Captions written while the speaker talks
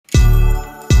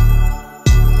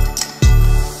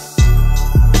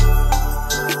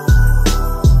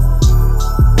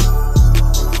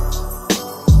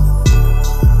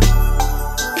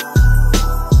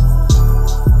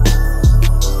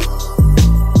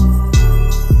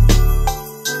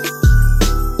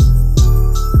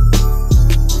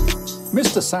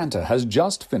Mr. Santa has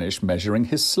just finished measuring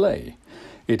his sleigh.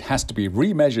 It has to be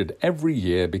remeasured every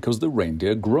year because the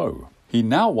reindeer grow. He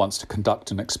now wants to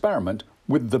conduct an experiment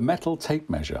with the metal tape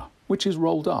measure, which is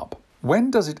rolled up.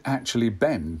 When does it actually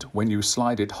bend when you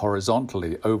slide it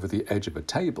horizontally over the edge of a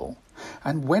table?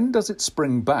 And when does it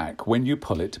spring back when you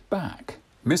pull it back?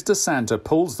 Mr. Santa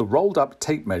pulls the rolled up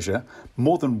tape measure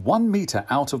more than 1 meter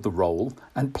out of the roll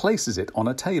and places it on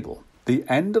a table. The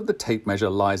end of the tape measure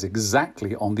lies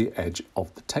exactly on the edge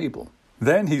of the table.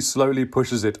 Then he slowly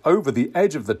pushes it over the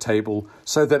edge of the table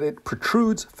so that it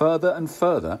protrudes further and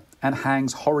further and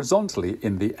hangs horizontally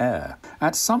in the air.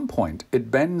 At some point, it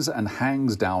bends and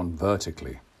hangs down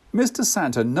vertically. Mr.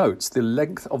 Santa notes the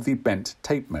length of the bent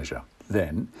tape measure.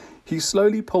 Then, he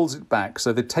slowly pulls it back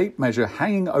so the tape measure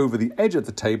hanging over the edge of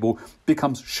the table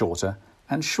becomes shorter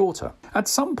and shorter. At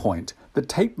some point, the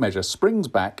tape measure springs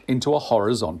back into a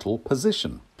horizontal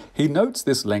position. He notes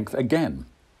this length again.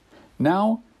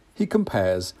 Now, he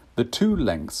compares the two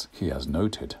lengths he has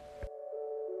noted.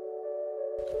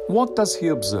 What does he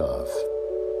observe?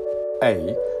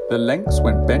 A. The lengths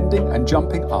when bending and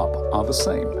jumping up are the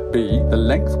same. B. The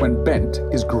length when bent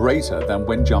is greater than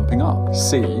when jumping up.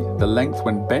 C. The length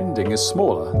when bending is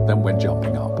smaller than when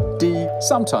jumping up. D.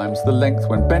 Sometimes the length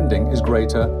when bending is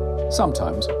greater,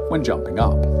 sometimes when jumping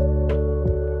up.